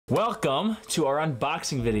Welcome to our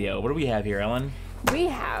unboxing video. What do we have here, Ellen? We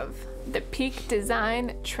have the Peak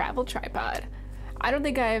Design Travel Tripod. I don't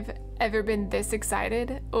think I've ever been this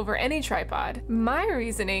excited over any tripod. My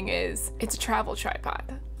reasoning is it's a travel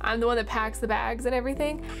tripod. I'm the one that packs the bags and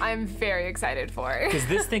everything. I'm very excited for it. Because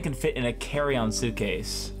this thing can fit in a carry-on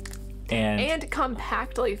suitcase. And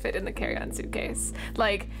compactly fit in the carry-on suitcase.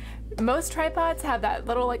 Like, most tripods have that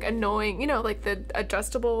little like annoying, you know, like the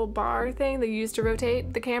adjustable bar thing they use to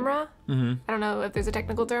rotate the camera. I don't know if there's a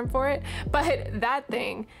technical term for it, but that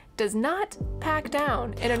thing does not pack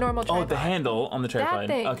down in a normal tripod. oh, the handle on the tripod. That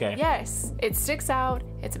thing, okay. yes. It sticks out,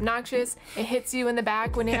 it's obnoxious, it hits you in the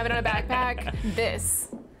back when you have it on a backpack. This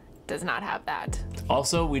does not have that.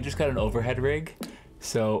 Also, we just got an overhead rig.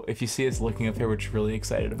 So if you see us looking up here, we're just really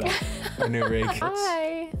excited about our new rig.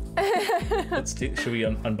 Hi. Should we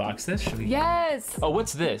unbox this? Should we? Yes. Oh,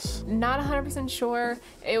 what's this? Not 100% sure.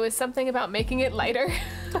 It was something about making it lighter.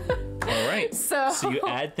 All right. So you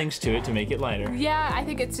add things to it to make it lighter. Yeah, I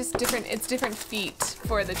think it's just different. It's different feet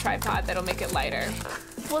for the tripod that'll make it lighter.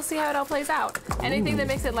 We'll see how it all plays out. Anything that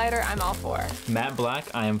makes it lighter, I'm all for. Matte black,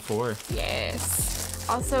 I am for. Yes.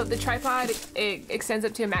 Also, the tripod, it extends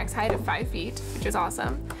up to a max height of 5 feet, which is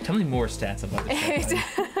awesome. Tell me more stats about this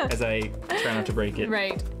tripod as I try not to break it.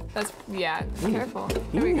 Right. That's, yeah, careful.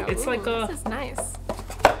 Here we go. It's like a... This is nice.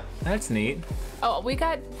 That's neat. Oh, we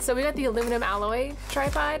got the aluminum alloy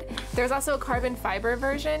tripod. There's also a carbon fiber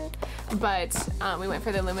version, but we went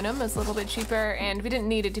for the aluminum. It's a little bit cheaper, and we didn't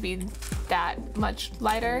need it to be that much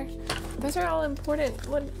lighter. Those are all important.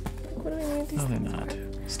 What do we need these? No, they're not.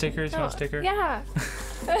 Stickers? You want a sticker? Yeah.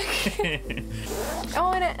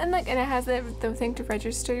 Oh, and it has the thing to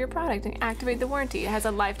register your product and activate the warranty. It has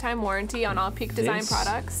a lifetime warranty on all Peak Design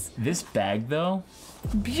products. This bag, though.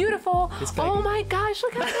 Beautiful. Oh my gosh,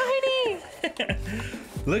 look how tiny.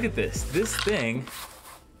 Look at this. This thing.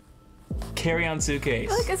 Carry-on suitcase.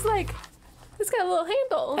 Look, it's got a little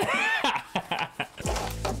handle.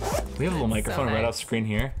 We have a little microphone nice. right off screen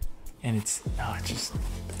here. And it's just...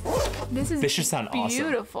 This should sound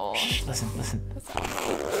beautiful. Awesome. Shh, listen.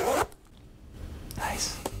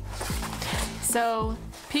 Nice. So,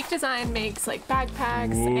 Peak Design makes like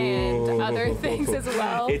backpacks and other things as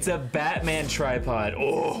well. It's a Batman tripod.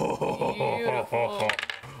 Oh. Beautiful.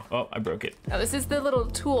 Oh, I broke it. Now, this is the little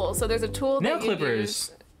tool. So there's a tool Nail that you clippers.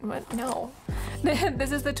 use. What? No.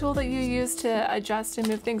 This is the tool that you use to adjust and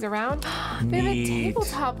move things around. We have a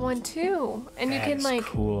tabletop one too, and you can like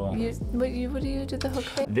cool. use what do you do the hook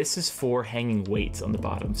thing? This is for hanging weights on the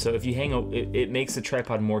bottom. So if you hang, it makes the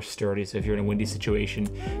tripod more sturdy. So if you're in a windy situation,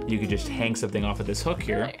 you could just hang something off of this hook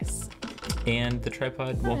here, Nice. and the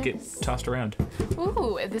tripod won't get tossed around.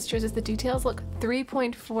 Ooh, this shows us the details. Look,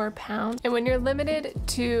 3.4 pounds. And when you're limited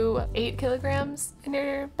to 8 kilograms in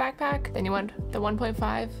your backpack, then you want the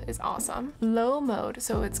 1.5 is awesome. Low mode,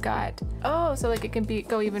 so it's got, so like it can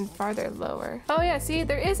go even farther lower. Oh yeah, see,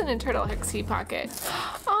 there is an internal key pocket.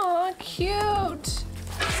 Oh, cute.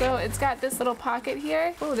 So it's got this little pocket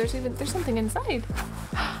here. Oh, there's something inside.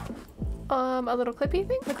 A little clippy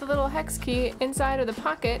thing with the little hex key inside of the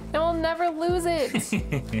pocket, and we'll never lose it.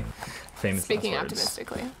 Famous Speaking last words.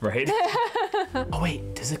 optimistically. Right? Oh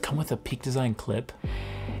wait, does it come with a Peak Design clip?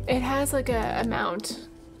 It has like a mount.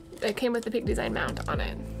 It came with the Peak Design mount on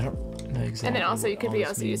it. I don't know exactly. And then also what you could all be this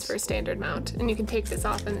also means. used for a standard mount. And you can take this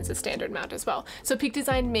off and it's a standard mount as well. So Peak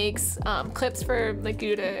Design makes clips for like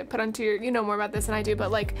you to put onto your, you know more about this than I do,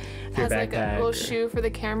 but like has like a little shoe for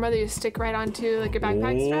the camera that you stick right onto like your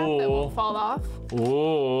backpack strap that won't fall off.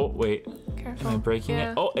 Oh, wait. Careful. Am I breaking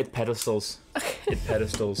Yeah. it? Oh, it pedestals. It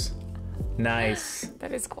pedestals. Nice.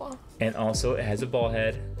 That is cool. And also it has a ball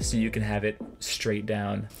head, so you can have it straight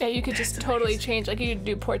down. Yeah, you could just totally change, like you could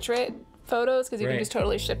do portrait photos because you can Right. just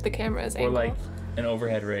totally shift the camera's Or angle. like an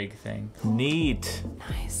overhead rig thing. Neat.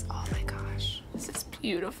 Nice. Oh my gosh. This is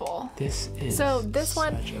beautiful. This is So this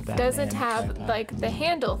one such a Batman doesn't have tripod. like the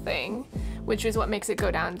handle thing, which is what makes it go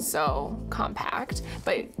down so compact,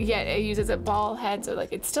 but yet it uses a ball head, so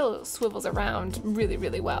like it still swivels around really,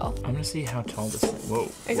 really well. I'm gonna see how tall this is. Whoa.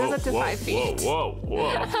 It goes up to 5 feet. Whoa.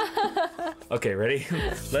 Okay, ready?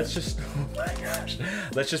 Let's just, oh my gosh.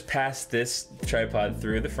 Let's just pass this tripod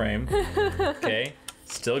through the frame. Okay.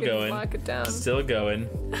 Still You can going. lock it down. Still going.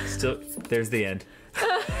 There's the end.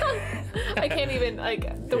 I can't even,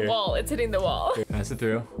 like, the Here. wall, it's hitting the wall. Pass it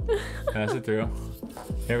through. Pass it through.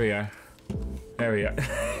 There we are. There we are.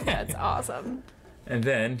 That's awesome. And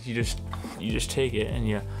then you just take it and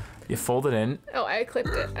you fold it in. Oh, I clipped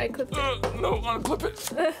it. No, unclip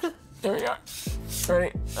it. There we are.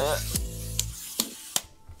 Ready?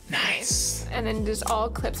 Nice. And then just all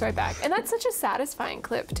clips right back. And that's such a satisfying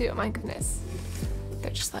clip too, my goodness.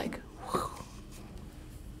 They're just like, whew.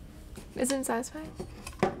 Isn't it satisfying?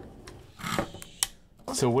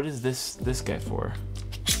 So what is this guy for?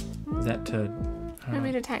 Is that to...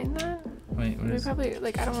 Maybe to tighten that? Wait, what We is... probably,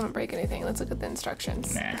 like, I don't want to break anything. Let's look at the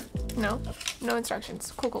instructions. Nah. No? No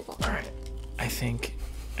instructions. Cool, cool, cool. All right. I think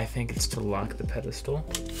it's to lock the pedestal.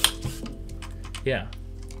 Yeah.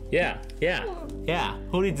 Yeah.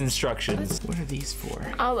 Who needs instructions? What are these for?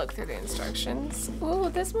 I'll look through the instructions. Ooh,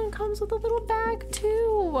 this one comes with a little bag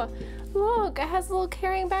too. Look, it has a little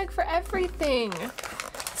carrying bag for everything.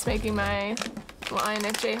 It's making my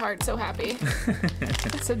INFJ heart so happy.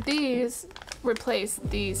 So these replace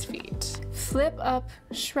these feet. Flip up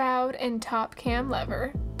shroud and top cam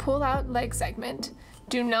lever. Pull out leg segment.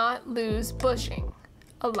 Do not lose bushing.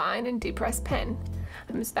 Align and depress pen.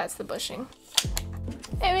 That's the bushing.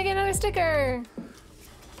 And we get another sticker.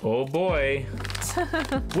 Oh boy.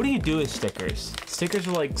 What do you do with stickers? Stickers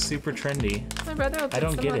are like super trendy. My brother will put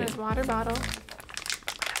don't them get on it. his water bottle.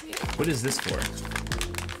 What is this for?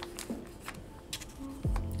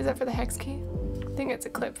 Is that for the hex key? I think it's a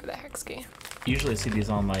clip for the hex key. Usually I see these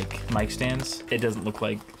on like mic stands. It doesn't look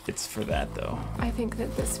like it's for that though. I think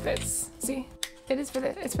that this fits. See? It's for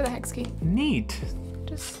the hex key. Neat.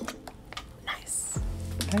 Just nice.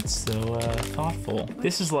 That's so thoughtful.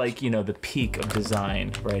 This is like, you know, the peak of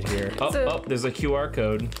design right here. Oh, there's a QR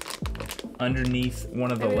code underneath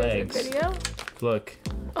one of the Maybe legs. there's a video? Look,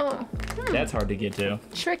 Oh, that's hard to get to.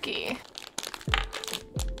 tricky.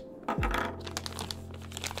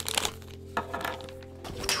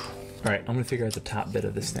 All right, I'm gonna figure out the top bit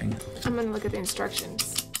of this thing. I'm gonna look at the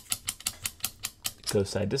instructions. Go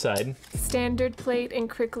side to side. Standard plate and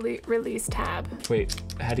quick release tab. Wait,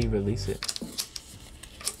 how do you release it?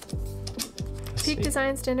 Let's Peak see.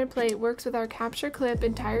 Design standard plate works with our capture clip,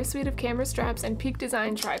 entire suite of camera straps, and Peak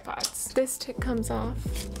Design tripods. This comes off.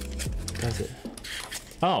 Does it?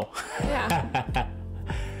 Oh, Yeah.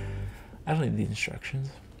 I don't need the instructions.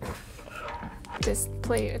 This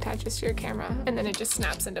plate attaches to your camera, and then it just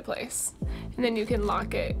snaps into place. And then you can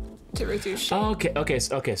lock it to reduce shape. Oh, okay.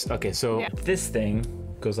 So Yeah. this thing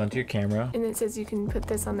goes onto your camera. And it says you can put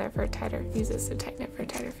this on there for a tighter, use this to tighten it for a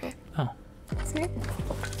tighter fit. Oh, See?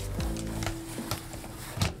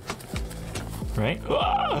 right.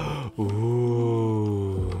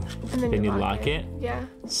 Ooh. And Then you lock it? Yeah.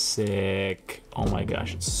 Sick. Oh my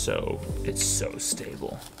gosh, it's so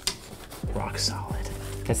stable. Rock solid.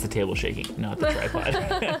 That's the table shaking, not the tripod.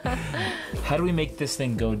 How do we make this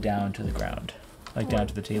thing go down to the ground? Like down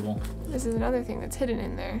to the table? This is another thing that's hidden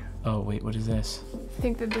in there. Oh wait, what is this? I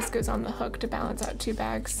think that this goes on the hook to balance out two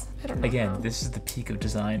bags. I don't know. Again, how. this is the peak of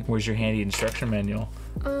design. Where's your handy instruction manual?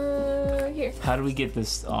 Here. How do we get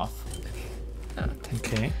this off? Oh.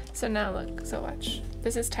 Okay. So now look, so watch.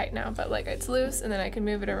 This is tight now, but like it's loose, and then I can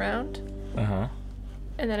move it around, Uh-huh.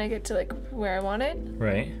 and then I get to like where I want it,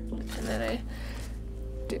 Right. and then I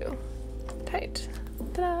do tight.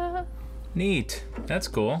 Ta-da! Neat. That's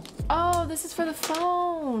cool. Oh, this is for the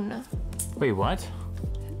phone. Wait, what?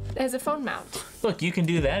 It has a phone mount. Look, you can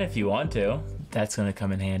do that if you want to. That's gonna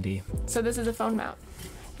come in handy. So this is a phone mount.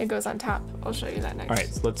 It goes on top. I'll show you that next. All right,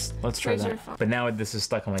 so let's try Where's your that. phone? But now this is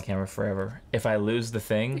stuck on my camera forever. If I lose the You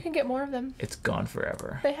thing, can get more of them. it's gone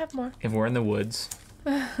forever. They have more. If we're in the woods,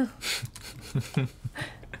 it's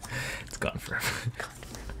gone forever.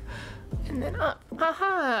 And then up.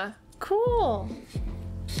 Haha. Cool.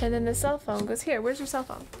 And then the cell phone goes here. Where's your cell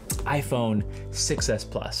phone? iPhone 6s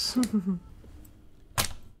Plus.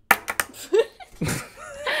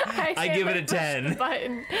 I give it a 10.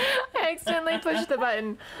 Button. I accidentally pushed the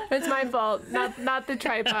button. It's my fault, not the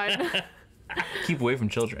tripod. Keep away from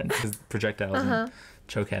children, because projectiles and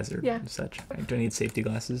choke hazard Yeah. and such. Right, do I need safety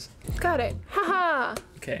glasses? Got it. Haha.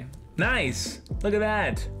 Okay. Nice. Look at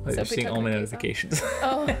that. Wait, I'm Except we seeing took all my my case off. notifications.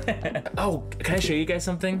 Oh, Oh, can I show you guys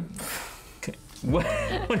something? Okay. What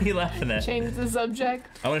are you laughing at? change the subject.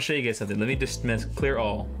 I want to show you guys something. Let me dismiss. Clear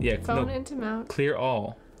all. Yeah. Phone No. into mount. Clear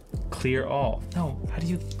all. Clear all. No. How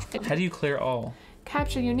do you clear all?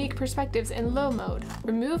 Capture unique perspectives in low mode.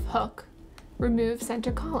 Remove hook. Remove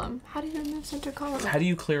center column. How do you remove center column? How do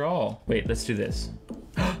you clear all? Wait, let's do this.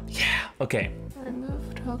 Yeah. Okay.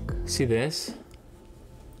 Removed hook. See this?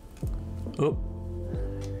 Oh,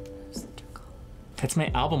 Center column. that's my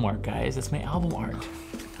album art, guys. That's my album art.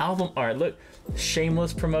 Album art. Look,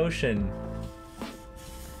 shameless promotion.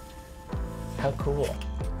 How cool,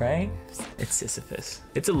 right? It's Sisyphus.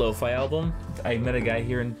 It's a lo-fi album. I met a guy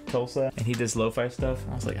here in Tulsa, and he does lo-fi stuff.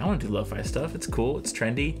 I was like, I want to do lo-fi stuff. It's cool. It's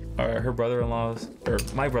trendy. Her brother-in-law's, or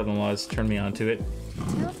my brother-in-law's turned me on to it.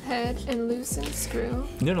 Tilt head and loosen screw.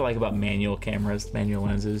 You know what I like about manual cameras, manual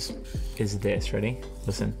lenses, is this. Ready?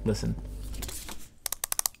 Listen, listen.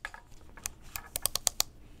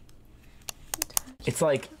 It's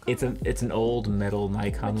like it's an old metal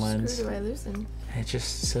Nikon Which lens. screw do I loosen? And it's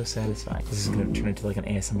just so satisfying. This is gonna turn into like an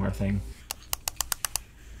ASMR thing.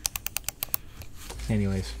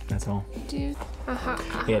 Anyways, that's all. Dude.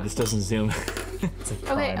 Yeah, this doesn't zoom. It's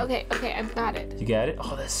like Okay, I've got it. You got it?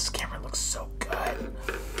 Oh, this camera looks so good.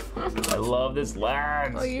 I love this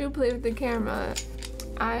lens. Oh, you play with the camera.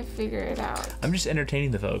 I figure it out. I'm just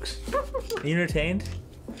entertaining the folks. Are you entertained?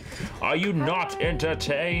 Are you not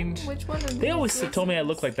entertained? Which one of They these always makes told me I sense?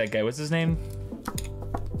 look like that guy. What's his name?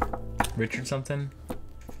 Richard something?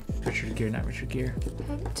 Richard Gere, not Richard Gere.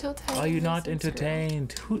 Tilt Are you not listen to it.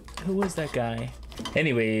 entertained? Who was that guy?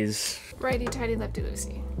 Anyways, Righty tighty, lefty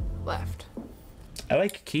loosey. Left. I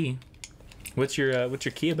like your key. What's your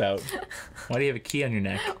key about? Why do you have a key on your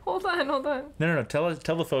neck? Hold on. No. Tell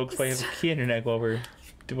the folks why you have a key on your neck while we're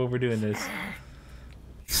doing this.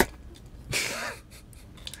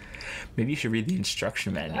 Maybe you should read the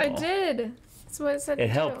instruction manual. I did. That's what it said. It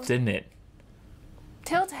to helped, do. didn't it?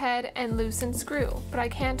 Tilt head and loosen screw, but I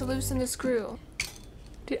can't loosen the screw.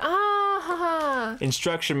 Dude, haha.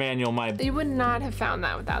 Instruction manual, my. You would not have found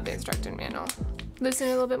that without the instruction manual. Loosen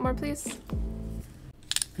it a little bit more, please.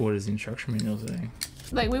 What does the instruction manual say?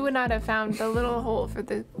 Like, we would not have found the little hole for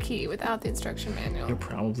the key without the instruction manual. You're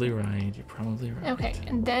probably right. Okay,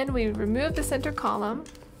 and then we remove the center column.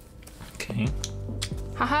 Okay.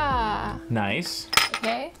 Haha. Nice.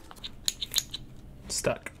 Okay.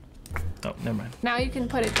 Stuck. Oh, never mind. Now you can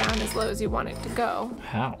put it down as low as you want it to go.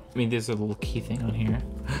 How? I mean, there's a little key thing on here.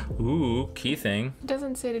 Ooh, key thing. It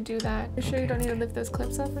doesn't say to do that. You sure you don't need to lift those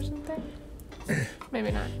clips up or something?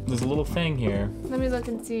 Maybe not. There's a little thing here. Let me look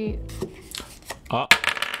and see. Oh.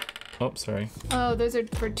 Oh, sorry. Oh, those are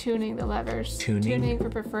for tuning the levers. Tuning? Tuning for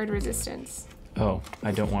preferred resistance. Oh,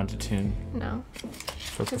 I don't want to tune. No,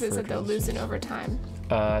 For because it said they'll preferred loosen over time.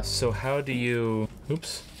 So how do you...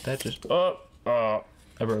 Oops, that just... Oh, I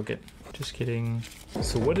broke it. Just kidding.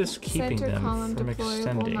 So what is keeping Center them column from deployable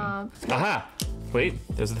extending? knob. Aha! Wait,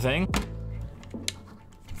 there's a thing.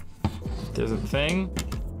 There's a thing.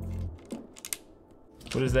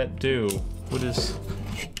 What does that do? What does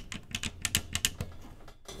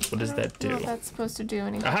that I don't know do? if that's supposed to do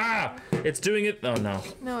anything. Aha! It's doing it. Oh no.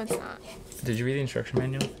 No, it's not. Did you read the instruction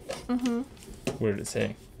manual? Mm-hmm. What did it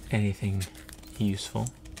say? Anything useful?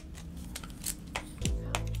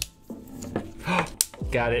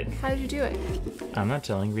 Got it. How did you do it? I'm not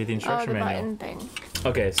telling. Read the Oh, instruction the manual. button thing.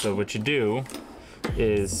 Okay, so what you do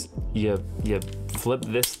is you flip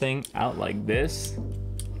this thing out like this,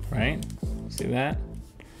 right? See that?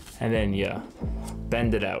 And then you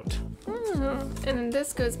bend it out. And then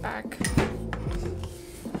this goes back.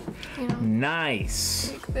 You know,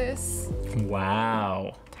 Nice. like this.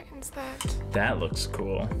 Wow. Tightens that. That looks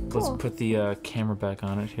cool. Cool. Let's put the camera back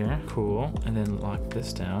on it here. Cool. And then lock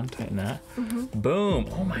this down. Tighten that. Boom.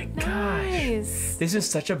 Oh my gosh. Nice. This is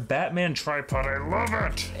such a Batman tripod. I love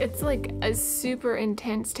it. It's like a super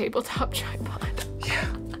intense tabletop tripod. Yeah.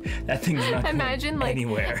 That thing's not Imagine going like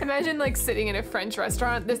anywhere. Imagine like sitting in a French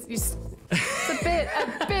restaurant. It's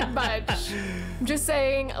a bit much. I'm just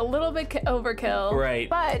saying, a little bit overkill. Right.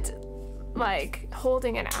 But like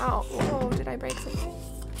holding it out. Whoa, did I break something?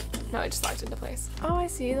 No, it just locked into place. Oh, I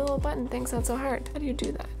see. The little button thing's not so hard. How do you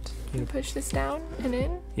do that? You push this down and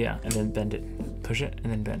in? Yeah, and then bend it. Push it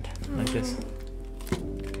and then bend. Like this.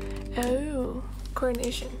 Oh,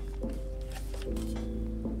 coordination.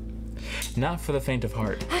 Not for the faint of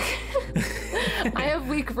heart. I have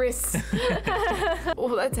weak wrists.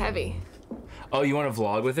 Oh, that's heavy. Oh, you want to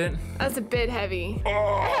vlog with it? That's a bit heavy.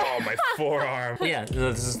 Oh, my forearm. Yeah,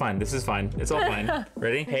 no, this is fine. This is fine. It's all fine.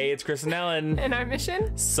 Ready? Hey, it's Chris and Ellen. And our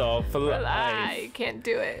mission? Solve for life. I can't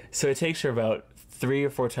do it. So it takes her about 3 or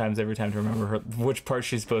 4 times every time to remember which part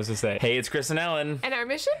she's supposed to say. Hey, it's Chris and Ellen. And our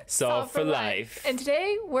mission? Solve for life. And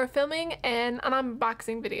today we're filming an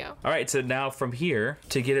unboxing video. All right, so now from here,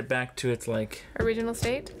 to get it back to its like Original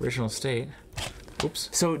state? original state. Oops.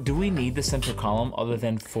 So do we need the center column other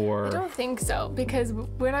than I for... don't think so, because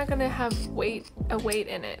we're not gonna have a weight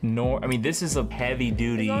in it. Nor, I mean, this is a heavy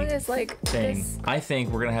duty As long as like thing. this. I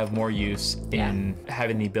think we're gonna have more use in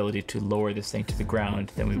having the ability to lower this thing to the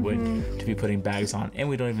ground than we would to be putting bags on, and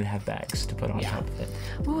we don't even have bags to put on top of it.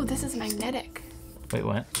 Ooh, this is magnetic. Wait,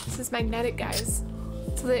 what? This is magnetic, guys.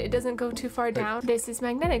 So that it doesn't go too far down. This is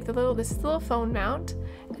magnetic. This is the little phone mount,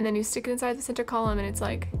 and then you stick it inside the center column, and it's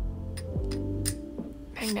like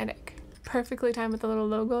magnetic. Perfectly timed with the little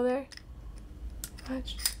logo there.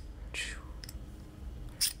 Watch.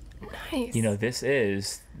 Nice. You know, this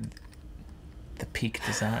is the peak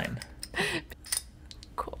design.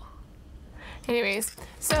 Cool. Anyways,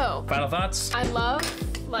 so Final thoughts? I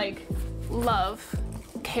love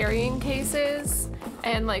carrying cases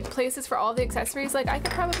and like places for all the accessories. Like I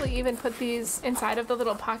could probably even put these inside of the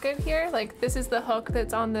little pocket here. Like this is the hook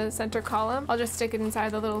that's on the center column. I'll just stick it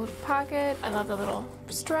inside the little pocket. I love the little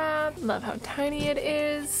strap. Love how tiny it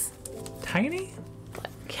is. Tiny?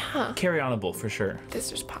 Yeah. Carry-onable for sure. This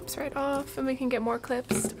just pops right off, and we can get more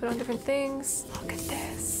clips to put on different things. Look at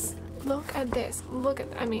this. Look at this. Look at,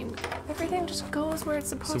 I mean, everything just goes where it's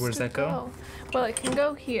supposed to go. So where does that go? Well, it can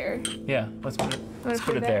go here. Yeah, let's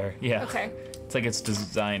put it there. Yeah. Okay. It's like it's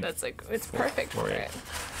designed. That's like, it's perfect for it.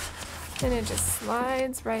 it. And it just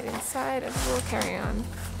slides right inside of the little carry-on.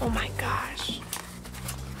 Oh my gosh.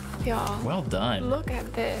 Y'all. Well done. Look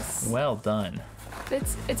at this. Well done.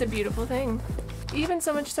 It's a beautiful thing. Even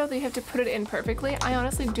so much so that you have to put it in perfectly. I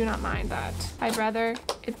honestly do not mind that. I'd rather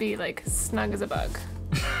it be like snug as a bug.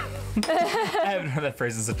 I haven't heard that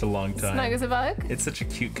phrase in such a long time. Snug as a bug? It's such a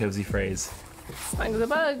cute, cozy phrase. Snug as a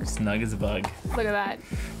bug. Snug as a bug. Look at that.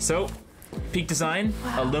 So, Peak Design,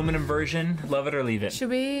 aluminum version, love it or leave it. Should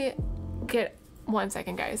we get 1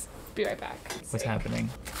 second, guys? Be right back. What's happening?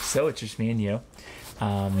 So it's just me and you.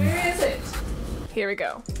 Where is it? Here we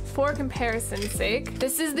go. For comparison's sake,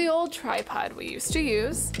 this is the old tripod we used to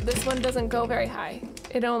use. This one doesn't go very high.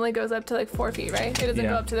 It only goes up to like 4 feet, right? It doesn't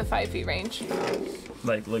go up to the 5 feet range.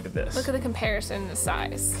 Like, look at this. Look at the comparison in the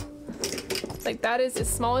size. Like that is as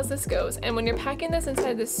small as this goes. And when you're packing this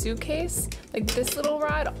inside this suitcase, like this little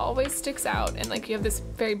rod always sticks out, and like you have this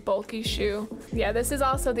very bulky shoe. Yeah, this is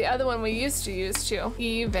also the other one we used to use too.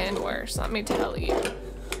 Even worse, let me tell you.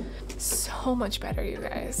 So much better, you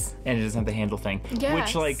guys. And it doesn't have the handle thing. Yes.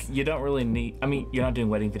 Which, like, you don't really need. I mean, you're not doing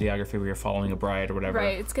wedding videography where you're following a bride or whatever.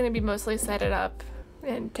 Right, it's gonna be mostly set it up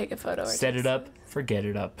and take a photo. Or set it up, forget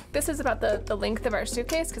it up. This is about the length of our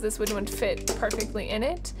suitcase because this wouldn't fit perfectly in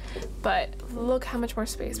it. But look how much more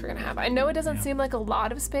space we're gonna have. I know it doesn't seem like a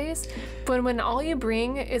lot of space, but when all you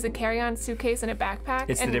bring is a carry-on suitcase and a backpack.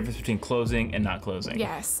 It's the difference between closing and not closing.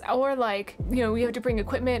 Yes, or like, you know, we have to bring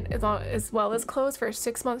equipment as well as clothes for a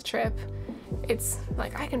 6-month trip. It's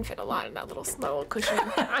like, I can fit a lot in that little cushion.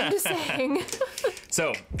 I'm just saying.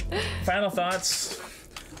 So, final thoughts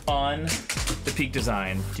on the Peak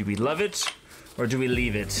Design. Do we love it or do we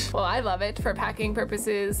leave it? Well, I love it for packing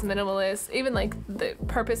purposes, minimalist, even like the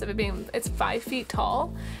purpose of it being, it's 5 feet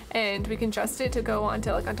tall and we can adjust it to go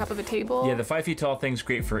onto like on top of a table. Yeah, the 5 feet tall thing's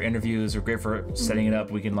great for interviews or great for setting it up.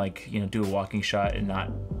 We can like, you know, do a walking shot and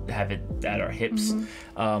not have it at our hips.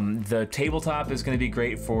 The tabletop is going to be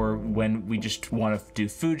great for when we just want to do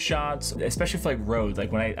food shots, especially for like road.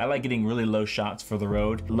 Like when I like getting really low shots for the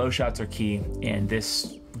road. Low shots are key, and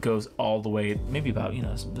this goes all the way, maybe about, you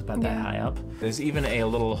know, about that high up. There's even a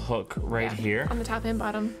little hook right here. On the top and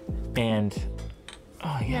bottom. And,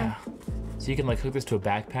 oh yeah. So you can like hook this to a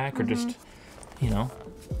backpack or just, you know.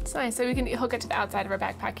 It's nice. So we can hook it to the outside of our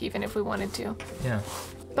backpack even if we wanted to. Yeah.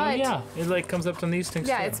 But yeah, it like comes up on these things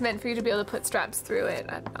yeah, too. It's meant for you to be able to put straps through it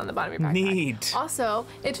on the bottom of your backpack. Neat. Also,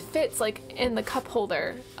 it fits like in the cup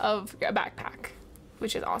holder of a backpack,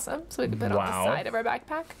 which is awesome. So we can put it on the side of our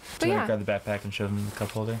backpack. But Do you yeah. want to grab the backpack and show them the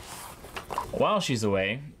cup holder? While she's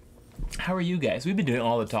away, how are you guys? We've been doing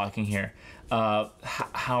all the talking here. How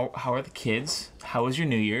are the kids? How was your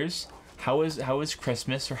New Year's? How was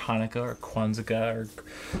Christmas or Hanukkah or Kwanzaa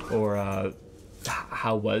or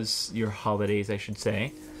how was your holidays, I should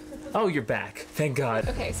say? Oh, you're back. Thank God.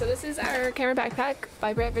 Okay, so this is our camera backpack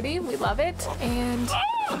by Brevity. We love it. And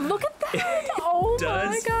look at that. Oh my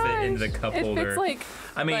does gosh. fit into the cup holder. It fits like,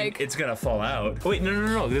 I mean, it's gonna fall out. Oh, wait,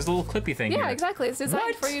 no. There's a little clippy thing here. yeah, exactly. It's designed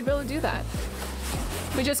What? for you to be able to do that.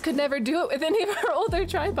 We just could never do it with any of our older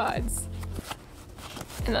tripods.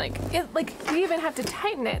 And like we even have to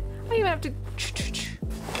tighten it. I even have to.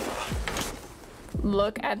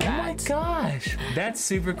 Look at that. Oh my gosh, that's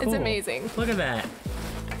super cool. It's amazing. Look at that.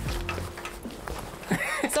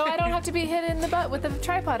 So I don't have to be hit in the butt with the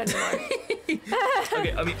tripod anymore.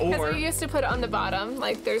 Okay, I mean, Because or we used to put it on the bottom.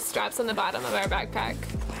 Like there's straps on the bottom of our backpack.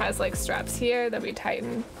 Has like straps here that we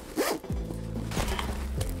tighten.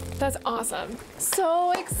 That's awesome.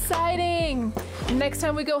 So exciting. Next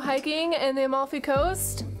time we go hiking in the Amalfi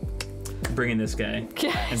Coast. bringing this guy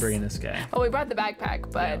Yes. and bringing this guy. Oh, we brought the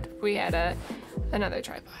backpack, but we had another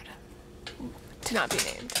tripod. To not be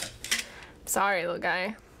named. Sorry, little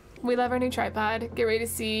guy. We love our new tripod. Get ready to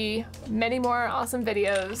see many more awesome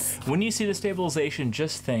videos. When you see the stabilization,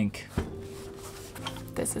 just think,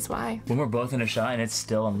 This is why. when we're both in a shot and it's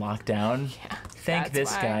still in lockdown, Yeah, thank that's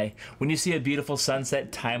this why. guy. When you see a beautiful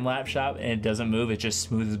sunset time-lapse shot and it doesn't move, it's just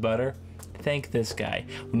smooth as butter, thank this guy.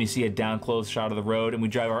 When you see a down-close shot of the road and we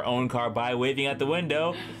drive our own car by waving out the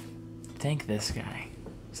window, thank this guy.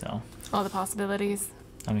 So, All the possibilities.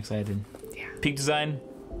 I'm excited. Yeah. Peak Design,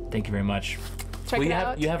 thank you very much. check Well, it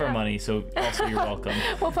out. you have our Yeah. money, so also you're welcome.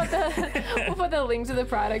 We'll put the link to the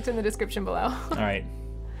product in the description below. All right.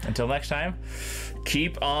 Until next time,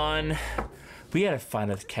 keep on. We gotta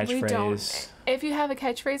find a catchphrase. We don't. If you have a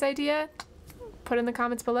catchphrase idea, put in the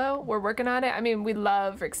comments below. We're working on it. I mean, we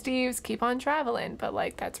love Rick Steves, keep on traveling, but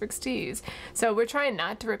like that's Rick Steves. So we're trying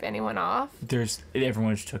not to rip anyone off.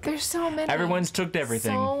 Everyone's took it. There's so many. Everyone's took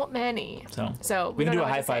everything. So many. So we can don't do know a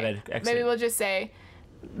what high to five say. exit. Maybe we'll just say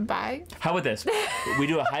bye. How about this? We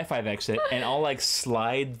do a high five exit, and I'll like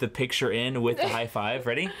slide the picture in with the high five.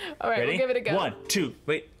 Ready? All right, Ready? we'll give it a go. 1, 2.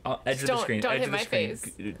 Wait. Edge of the screen. Don't Edge hit of the my screen.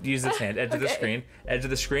 face. Use this hand. Edge of the Okay. screen. Edge of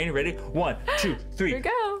the screen. Ready? 1, 2, 3. Here we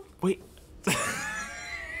go. Wait.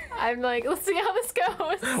 I'm like, let's see how this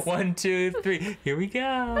goes. 1, 2, 3. Here we go.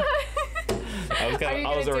 I was, Are you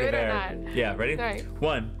I was gonna do already it or there. not? Yeah. Ready? All right.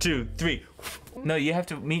 1, 2, 3. No, you have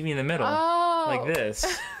to meet me in the middle. Oh. Like this.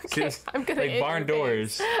 Okay, See, I'm gonna like hit barn your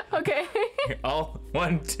doors. face. Okay. All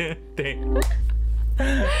 1, 2, 3.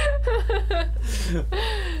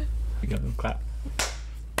 You go clap.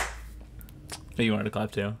 Oh, you wanted to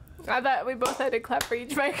clap too? I thought we both had to clap for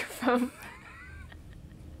each microphone.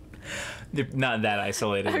 They're not that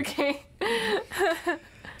isolated. Okay.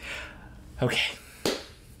 Okay.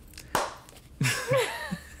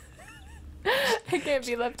 It can't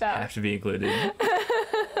be left out. Have to be included.